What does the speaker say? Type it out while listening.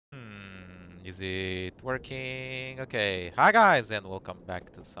Is it working? Okay. Hi guys, and welcome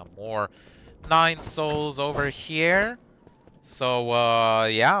back to some more 9 Souls over here. So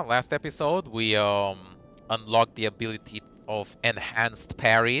yeah, last episode we unlocked the ability of enhanced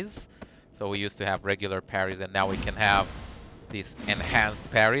parries. So we used to have regular parries, and now we can have these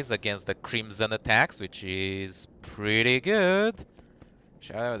enhanced parries against the Crimson attacks, which is pretty good.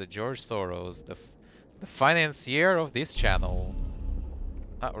 Shout out to George Soros, the financier of this channel.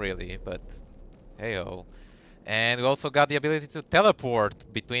 Not really, but heyo. And we also got the ability to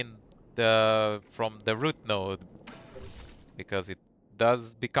teleport between from the root node, because it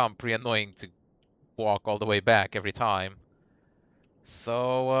does become pretty annoying to walk all the way back every time.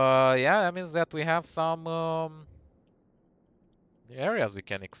 So yeah, that means that we have some areas we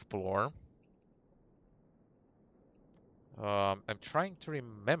can explore. I'm trying to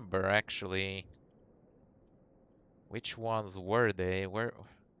remember actually which ones were they.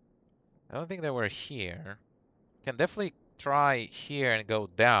 I don't think they were here. Can definitely try here and go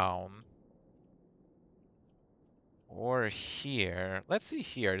down. Or here. Let's see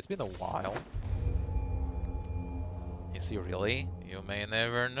here. It's been a while. Is he really? You may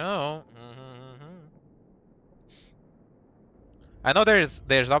never know. I know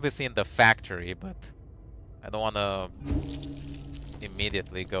there's obviously in the factory, but I don't want to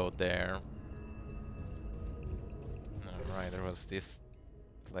immediately go there. Alright, there was this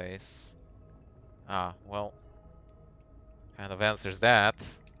place. Ah, well, kind of answers that.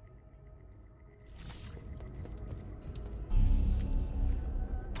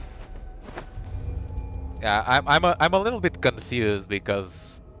 Yeah, I'm a little bit confused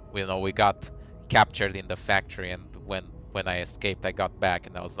because we got captured in the factory, and when I escaped, I got back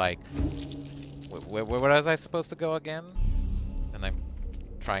and I was like, where was I supposed to go again? And I'm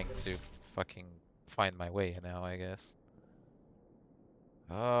trying to fucking find my way now, I guess.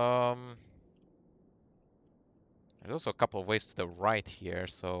 There's also a couple of ways to the right here,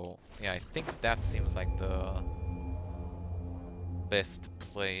 so yeah, I think that seems like the best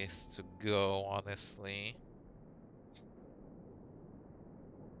place to go, honestly.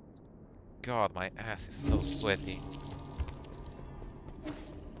 God, my ass is so sweaty.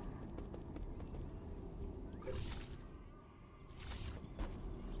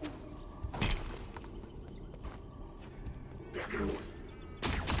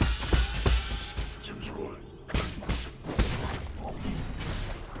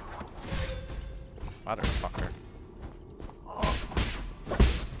 Motherfucker.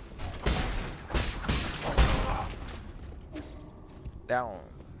 Down.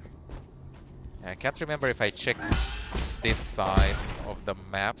 I can't remember if I checked this side of the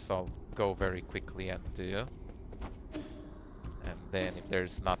map, so I'll go very quickly and do. And then if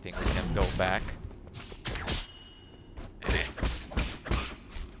there's nothing, we can go back.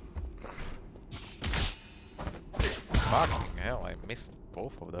 Fucking hell, I missed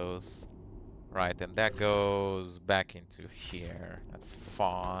both of those. Right, and that goes back into here. That's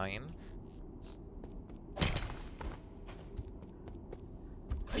fine.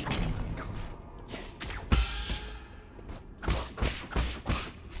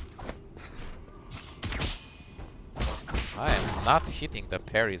 I am not hitting the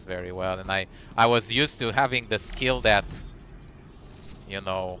parries very well, and I was used to having the skill that, you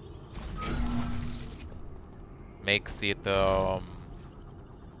know, makes it the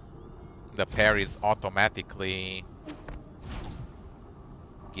parries automatically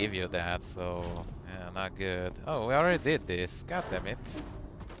give you that, so yeah, not good. Oh, we already did this. God damn it.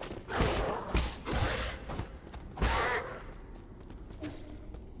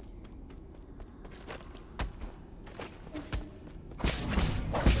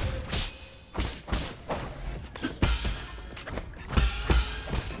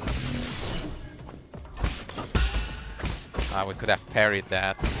 We could have parried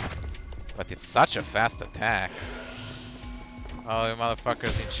that, but it's such a fast attack. Oh, you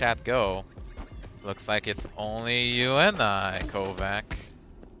motherfuckers in chat, go. Looks like it's only you and I, Kovac.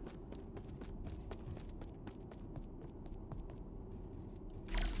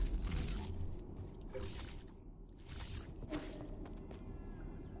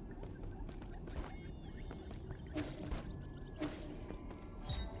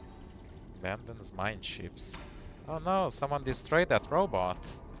 Abandons mine ships. Oh no, someone destroyed that robot.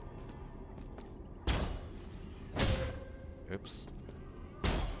 Oops.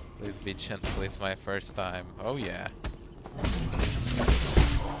 Please be gentle, it's my first time. Oh yeah.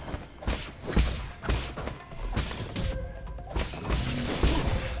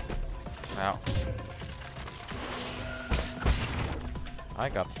 Ow. I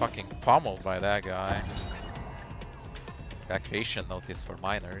got fucking pummeled by that guy. Evacuation notice for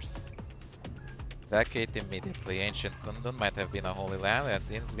miners. Vacate immediately. Ancient Kunlun might have been a holy land, has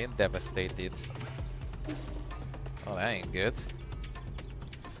since been devastated. Oh, that ain't good.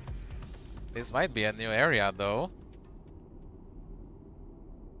 This might be a new area, though.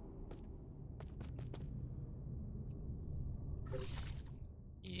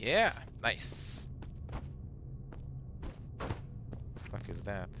 Yeah, nice. What is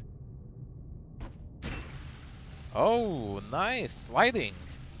that? Oh, nice sliding.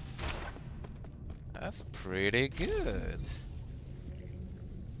 That's pretty good. Is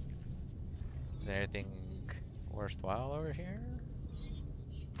there anything worthwhile over here?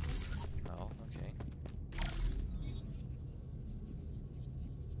 No, okay.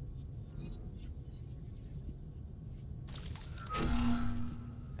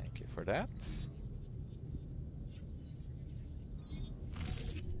 Thank you for that.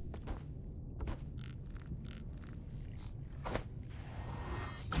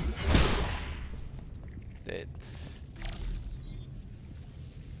 Dead.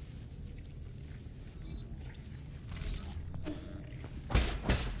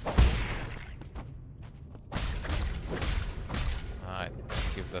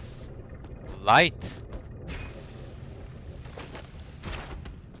 It gives us light.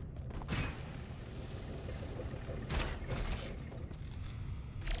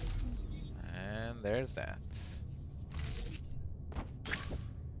 And there's that.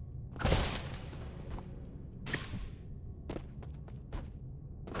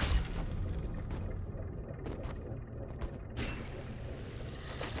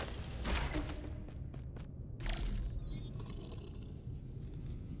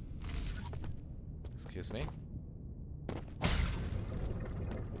 Excuse me.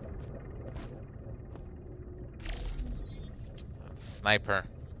 Sniper.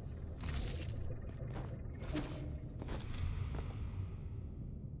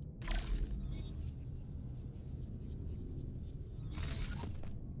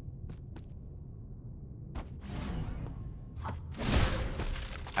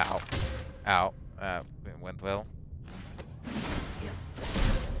 Ow. Ow. It went well.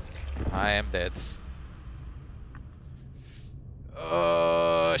 I am dead.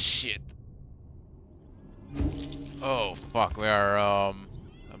 Oh shit. Oh fuck, we are a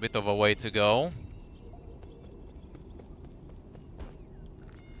bit of a way to go.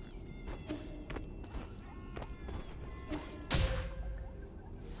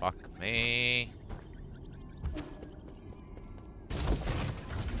 Fuck me.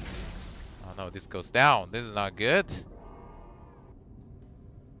 Oh no, this goes down. This is not good.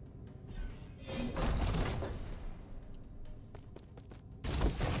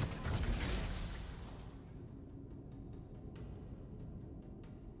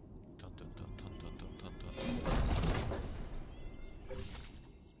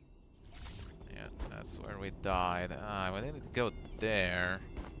 Yeah, that's where we died. We need to go there.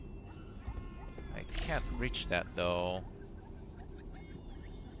 I can't reach that though.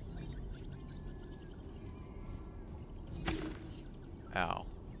 Ow.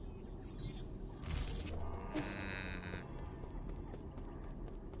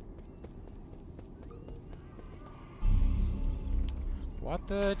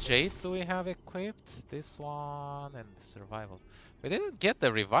 What jades do we have equipped? This one and survival. We didn't get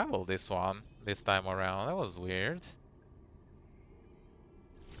the revival this time around. That was weird.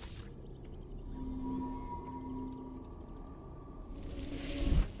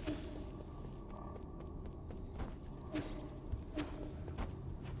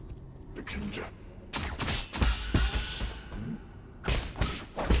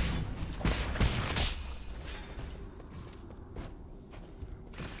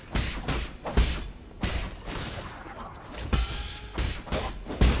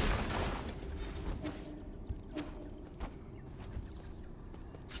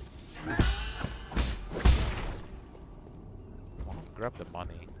 Grab the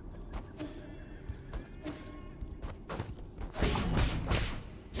money.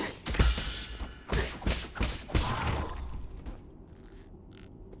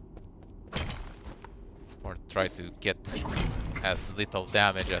 Or try to get as little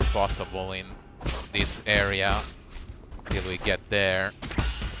damage as possible in this area till we get there.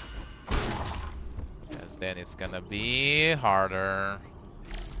 Because then it's gonna be harder.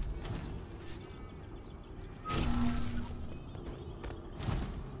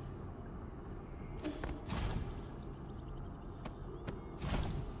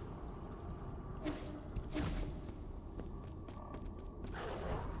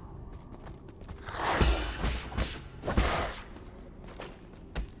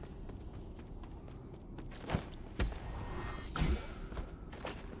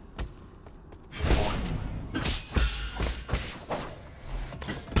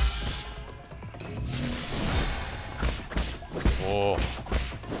 Oh.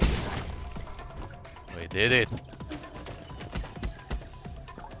 We did it.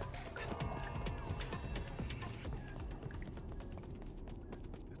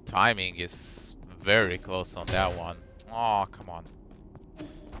 The timing is very close on that one. Oh, come on.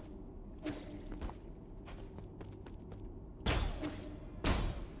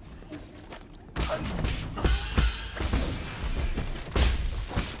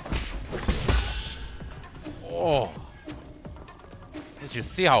 Oh. Did you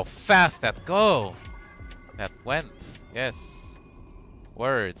see how fast that went? Yes.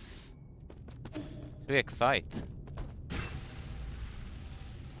 Words. Too excite.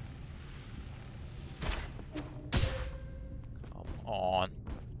 Come on.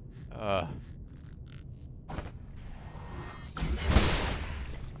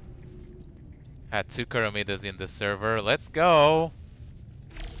 Had 2 caramidas in the server. Let's go.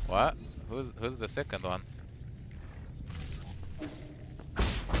 What? Who's the second one?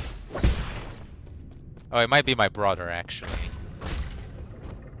 Oh, it might be my brother actually.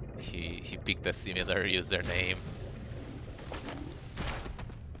 He picked a similar username.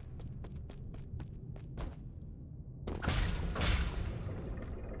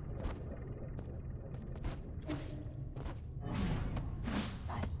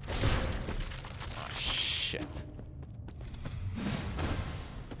 Oh shit.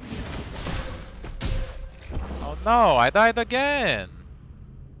 Oh no, I died again.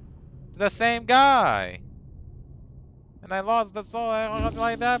 The same guy. And I lost the soul. I was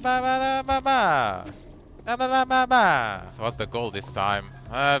like that. So what's the goal this time?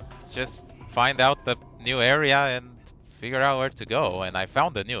 Just find out the new area and figure out where to go. And I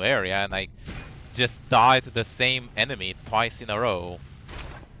found the new area and I just died to the same enemy twice in a row.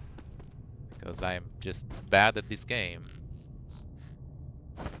 Because I'm just bad at this game.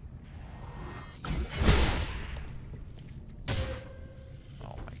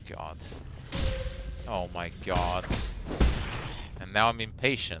 Oh my god. Oh my god. And now I'm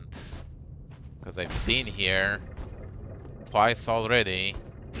impatient. Because I've been here twice already.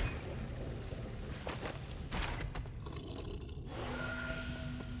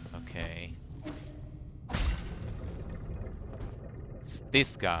 Okay. It's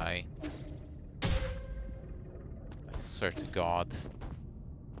this guy. I swear to God.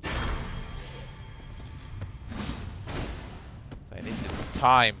 So I need to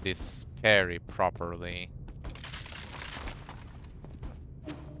time this parry properly.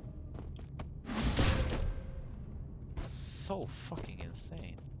 So fucking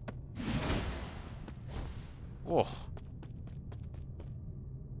insane. Whoa.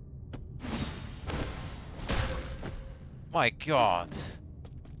 My god.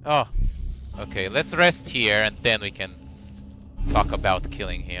 Oh. Okay, let's rest here and then we can talk about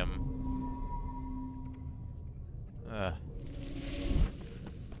killing him.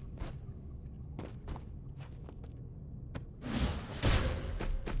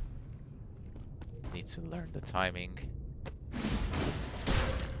 Need to learn the timing.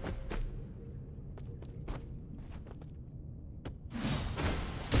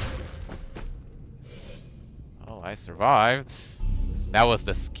 I survived. That was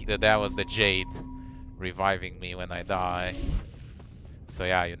the Jade reviving me when I die. So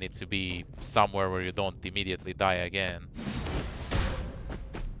yeah, you need to be somewhere where you don't immediately die again.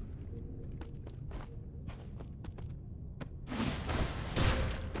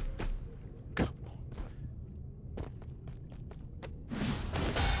 Come on.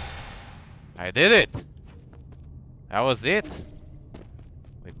 I did it! That was it.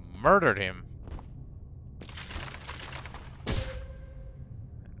 We murdered him.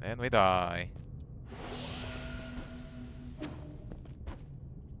 And we die.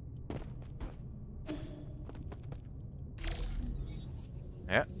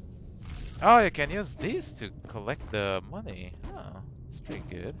 Yeah. Oh, you can use these to collect the money. Oh, that's pretty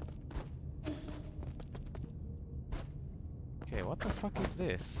good. Okay, what the fuck is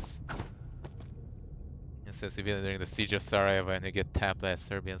this? It says you've been during the siege of Sarajevo and you get tapped by a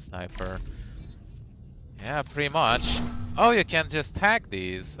Serbian sniper. Yeah, pretty much. Oh, you can just hack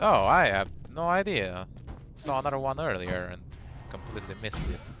these. Oh, I have no idea. Saw another one earlier and completely missed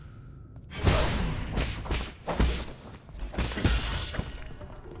it.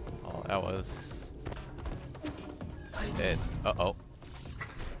 Oh, that was... it. Uh-oh.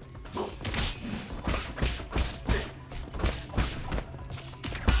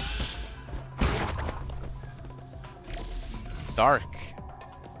 It's dark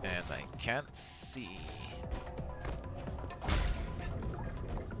and I can't see.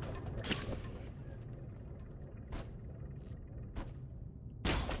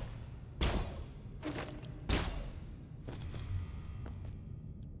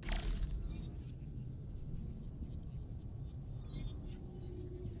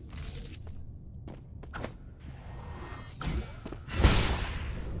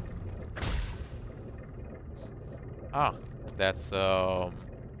 Ah, that's well,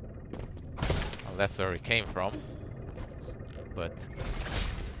 that's where we came from. But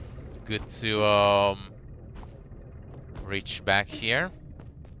good to reach back here.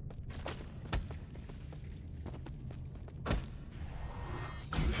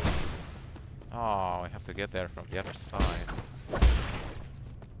 Oh, we have to get there from the other side.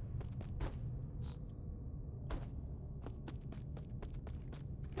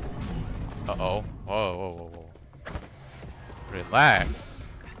 Uh-oh. Whoa, whoa, whoa, whoa. Relax.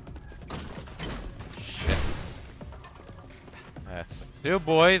 Shit. That's two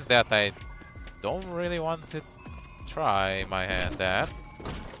boys that I don't really want to try my hand at.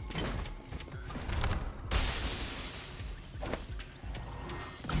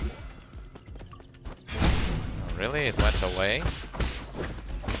 Really? It went away?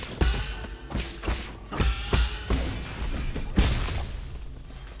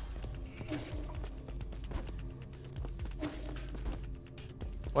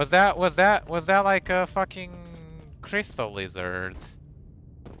 Was that like a fucking crystal lizard?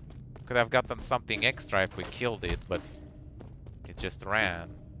 Could have gotten something extra if we killed it, but it just ran.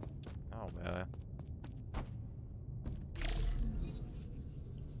 Oh man.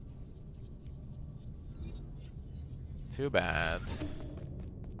 Too bad.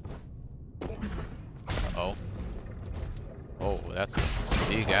 Uh-oh. Oh, that's a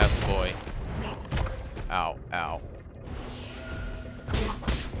big ass boy. Ow, ow.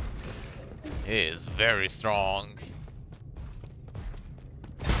 He is very strong.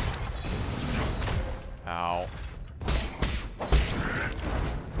 Ow.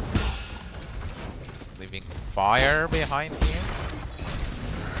 It's leaving fire behind him.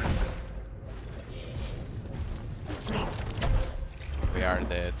 We are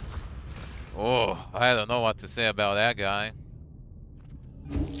dead. Oh, I don't know what to say about that guy.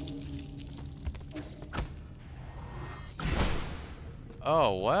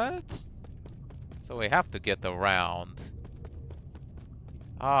 Oh, what? So we have to get around.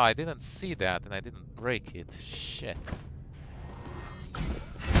 Ah, I didn't see that and I didn't break it. Shit.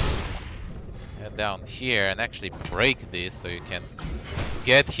 Head down here and actually break this so you can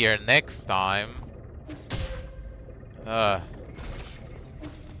get here next time. Might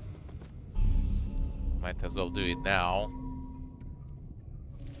as well do it now.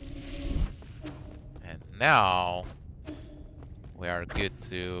 And now we are good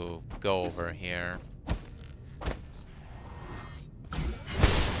to go over here.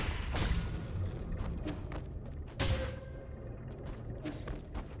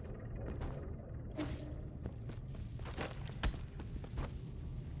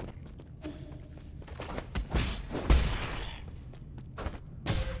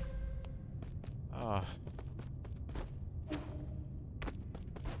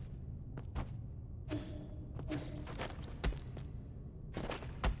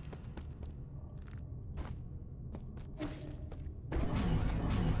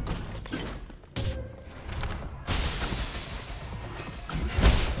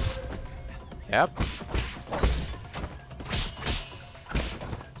 Yep.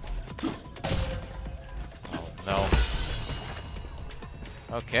 Oh no.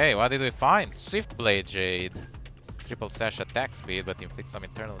 Okay, what did we find? Swift Blade Jade. Triple slash attack speed, but inflicts some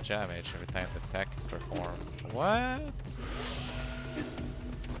internal damage every time the attack is performed. What?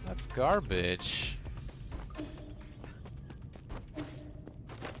 That's garbage.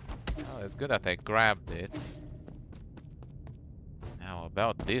 Oh, it's good that I grabbed it. Now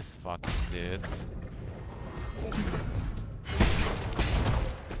about this fucking dude.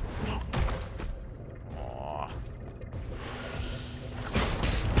 Aw.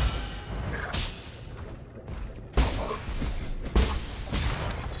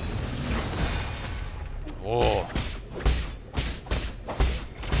 Oh.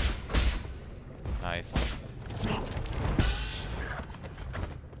 Nice.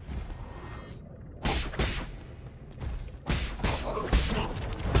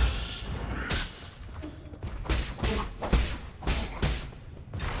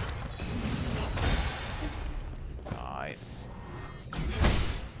 Nice.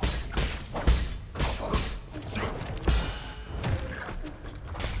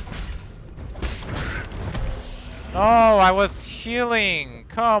 No, I was healing.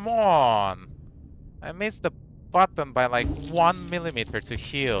 Come on. I missed the button by like 1 millimeter to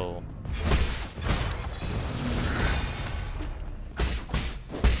heal.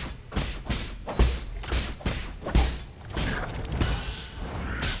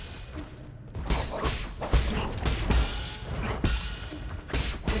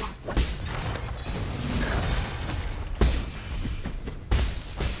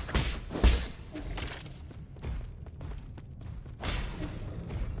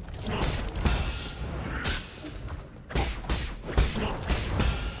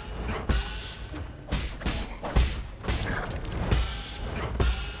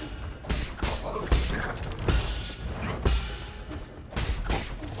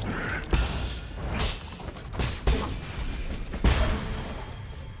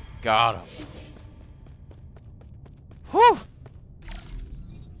 Got him. Whew!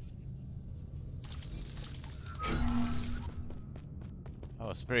 That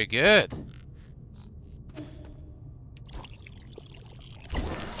was pretty good.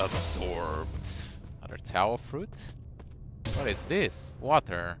 Absorbed. Another tower fruit? What is this?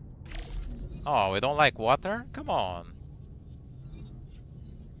 Water. Oh, we don't like water? Come on.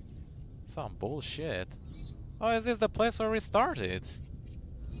 Some bullshit. Oh, is this the place where we started?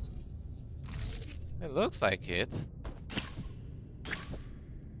 It looks like it.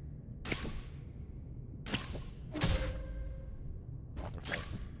 Wonderful.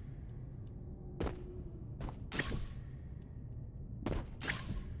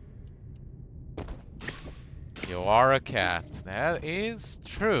 You are a cat. That is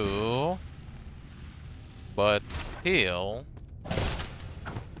true. But still...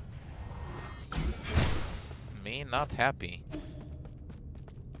 me not happy.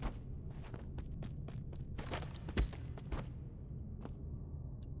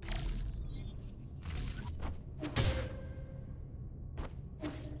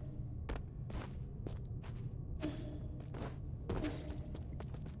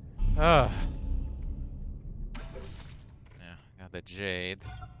 Ah. Yeah, got the jade.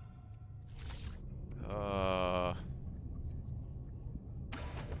 I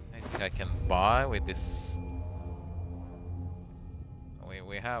think I can buy with this.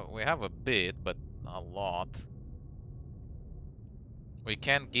 We have a bit, but not a lot. We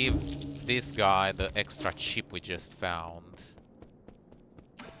can give this guy the extra chip we just found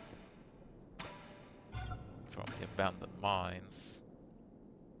from the abandoned mines.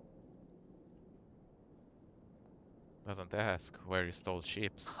 Doesn't ask where you stole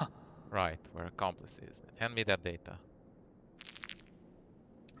chips. Right, we're accomplices. Hand me that data.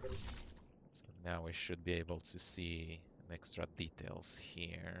 So now we should be able to see extra details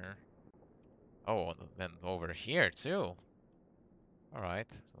here. Oh, and over here too.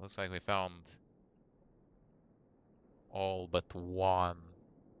 Alright, so looks like we found all but one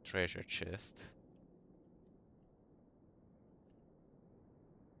treasure chest.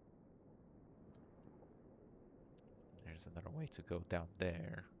 There's another way to go down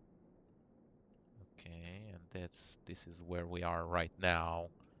there. Okay, and this is where we are right now.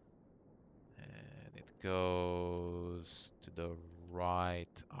 And it goes to the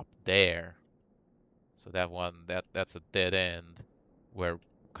right up there. So that's a dead end where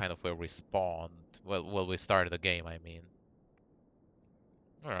where we spawned. Well, we started the game, I mean.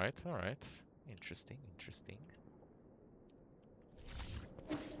 Alright, alright. Interesting, interesting.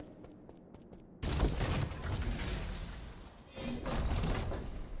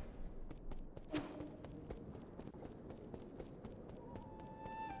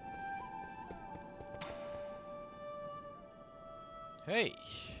 Hey,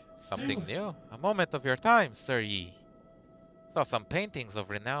 something new. A moment of your time, Sir Yi. Saw some paintings of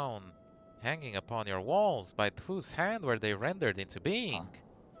renown hanging upon your walls. By whose hand were they rendered into being?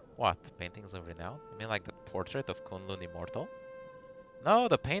 What, paintings of renown? You mean like the portrait of Kunlun Immortal? No,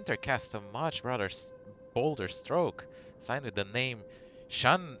 the painter cast a much bolder stroke, signed with the name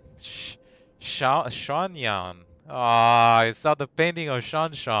Shanyan. Ah, I saw the painting of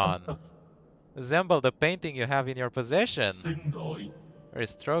Shan. Resemble the painting you have in your possession. Every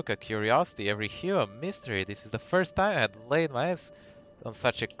stroke a curiosity, every hue a mystery. This is the first time I had laid my eyes on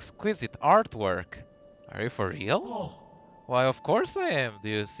such exquisite artwork. Are you for real? Why, of course I am. Do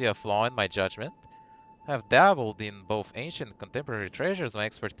you see a flaw in my judgment? I have dabbled in both ancient and contemporary treasures. My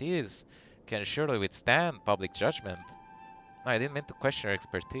expertise can surely withstand public judgment. No, I didn't mean to question your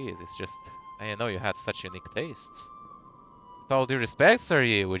expertise. It's just, I didn't know you had such unique tastes. With all due respect, Sir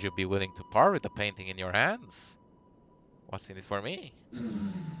Yi, would you be willing to part with the painting in your hands? What's in it for me?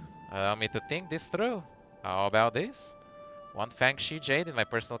 Allow me to think this through. How about this? One Fangshi jade in my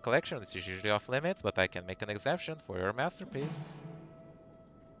personal collection. This is usually off limits, but I can make an exception for your masterpiece.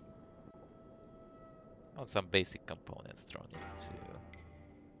 On some basic components thrown in too.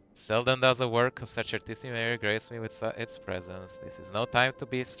 Seldom does a work of such artistry grace me with its presence. This is no time to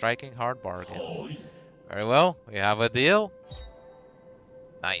be striking hard bargains. Very well, we have a deal.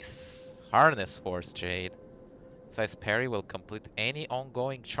 Nice. Harness Force Jade. Size parry will complete any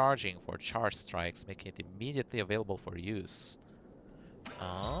ongoing charging for charge strikes, making it immediately available for use.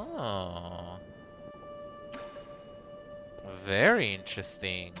 Oh. Very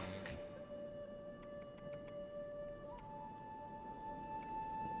interesting.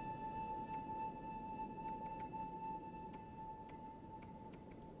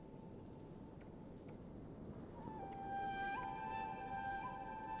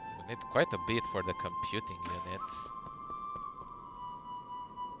 We need quite a bit for the computing unit.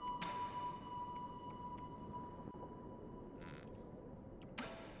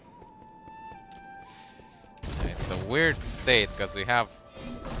 weird state because we have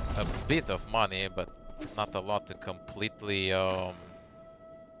a bit of money, but not a lot to completely.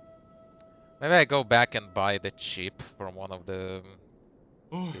 Maybe I go back and buy the chip from one of the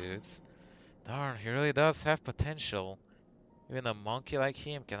dudes. Darn, he really does have potential. Even a monkey like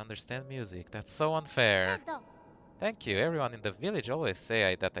him can understand music. That's so unfair. Thank you. Everyone in the village always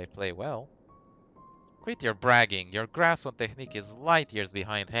say that I play well. Quit your bragging. Your grasp on technique is light years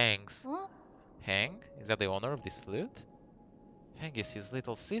behind Hang's. Hang? Is that the owner of this flute? Hang is his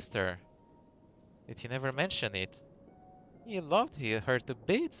little sister. Did he never mention it? He loved her to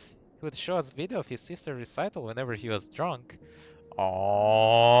bits. He would show us video of his sister's recital whenever he was drunk.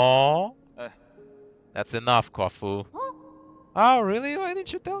 Aww. That's enough, Kofu. Oh, really? Why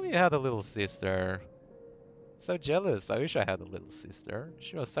didn't you tell me you had a little sister? So jealous. I wish I had a little sister.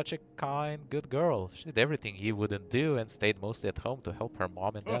 She was such a kind, good girl. She did everything he wouldn't do and stayed mostly at home to help her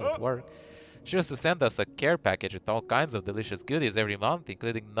mom and dad at work. She used to send us a care package with all kinds of delicious goodies every month,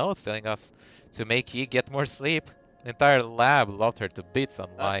 including notes telling us to make Yi get more sleep. The entire lab loved her to bits,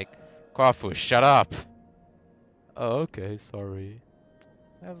 unlike Kwafu. Shut up! Oh, okay, sorry.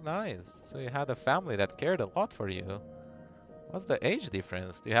 That's nice. So you had a family that cared a lot for you. What's the age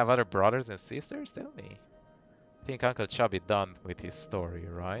difference? Do you have other brothers and sisters? Tell me. I think Uncle Chubby done with his story,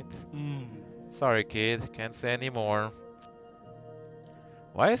 right? Sorry, kid. Can't say any more.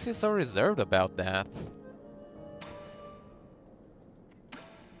 Why is he so reserved about that?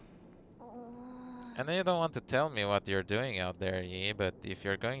 I know you don't want to tell me what you're doing out there, Yi, but if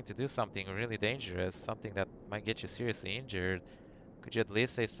you're going to do something really dangerous, something that might get you seriously injured, could you at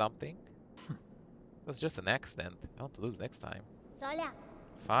least say something? It was just an accident. I won't lose next time.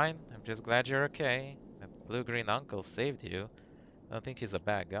 Fine, I'm just glad you're okay. That blue-green uncle saved you. I don't think he's a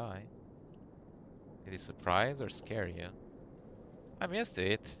bad guy. Did he surprise or scare you? I'm used to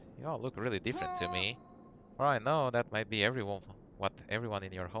it. You all look really different to me. For all I know, that might be what everyone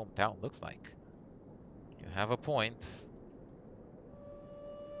in your hometown looks like. You have a point.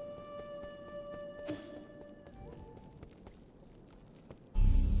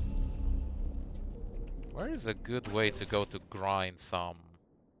 Where is a good way to go to grind some?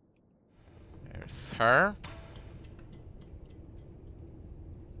 There's her.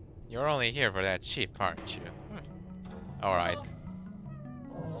 You're only here for that chip, aren't you? Alright.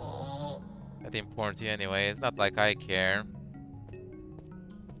 That important to you anyway. It's not like I care.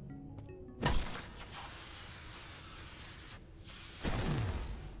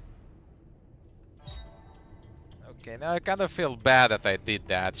 Okay, now I kind of feel bad that I did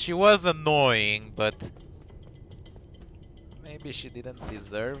that. She was annoying, but maybe she didn't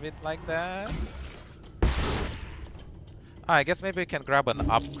deserve it like that. Ah, I guess maybe we can grab an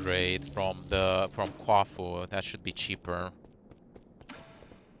upgrade from Kwafu. That should be cheaper.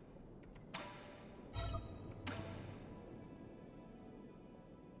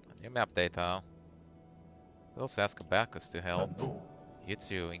 New map data. We'll also ask Abacus to help. You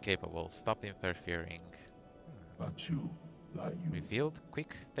two, incapable. Stop interfering. Revealed?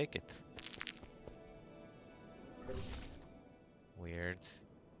 Quick, take it. Weird.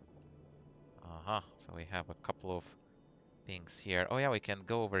 So we have a couple of things here. Oh yeah, we can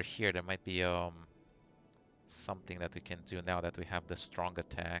go over here. There might be something that we can do now that we have the strong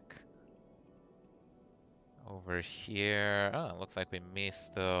attack. Over here. Oh, looks like we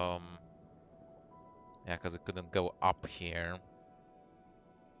missed yeah, because we couldn't go up here.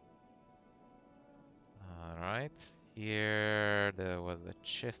 Alright. Here there was a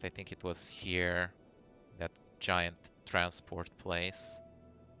chest. I think it was here. That giant transport place.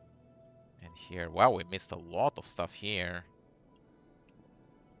 And here, wow, we missed a lot of stuff here.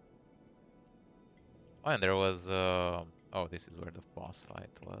 Oh, and there was, oh, this is where the boss fight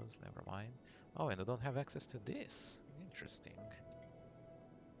was, never mind. Oh, and I don't have access to this. Interesting.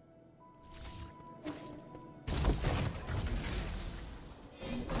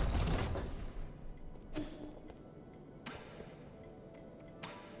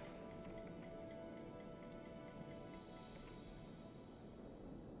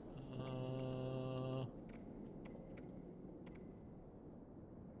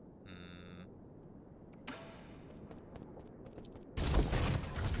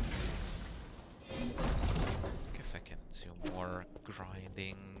 Guess I can do more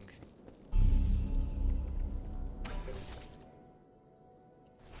grinding.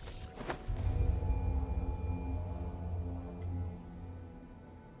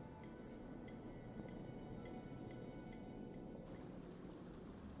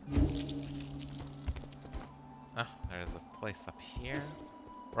 Ah, there's a place up here.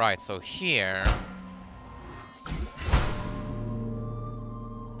 Right, so here...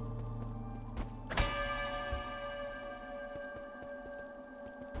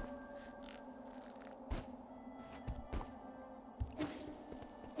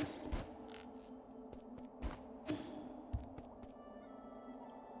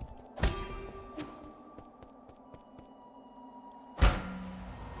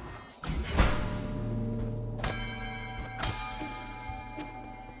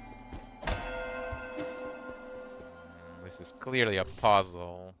 is clearly a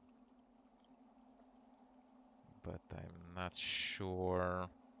puzzle. But I'm not sure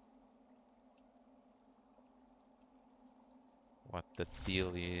what the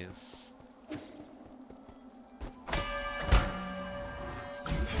deal is.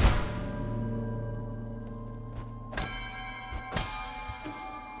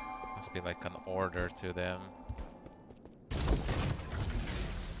 Must be like an order to them. Can't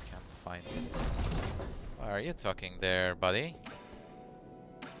find it. Why are you talking there, buddy?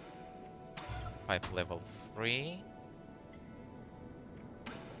 Pipe level 3.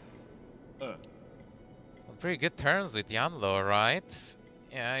 Some pretty good terms with Yanlo, right?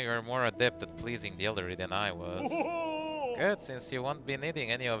 Yeah, you're more adept at pleasing the elderly than I was. Good, since you won't be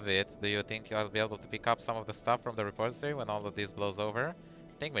needing any of it, do you think you'll be able to pick up some of the stuff from the repository when all of this blows over?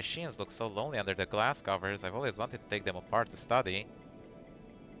 I think machines look so lonely under the glass covers. I've always wanted to take them apart to study.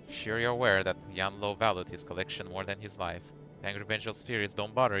 Sure you're aware that Yanlo valued his collection more than his life. Angry vengeful spirits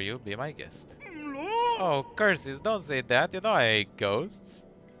don't bother you, be my guest. Oh, curses, don't say that, you know I hate ghosts.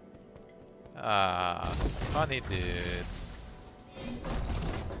 Ah, funny dude.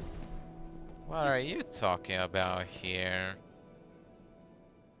 What are you talking about here?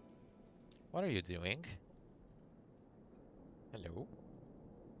 What are you doing? Hello?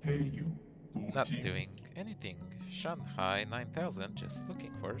 Hey you. Not doing anything. Shanghai 9000, just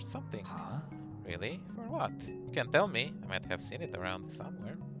looking for something. Huh? Really? For what? You can tell me. I might have seen it around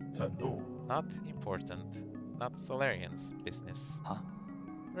somewhere. Sando. Not important. Not Solarian's business. Huh?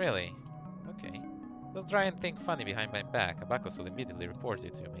 Really? Okay. Don't try and think funny behind my back. Abacus will immediately report you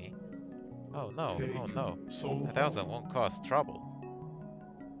to me. Oh no, oh no. 1000 won't cause trouble.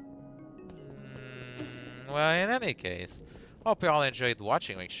 Well, in any case, hope you all enjoyed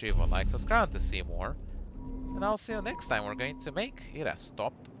watching. Make sure you will like, subscribe to see more. And I'll see you next time. We're going to make it has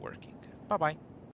stopped working. Bye bye.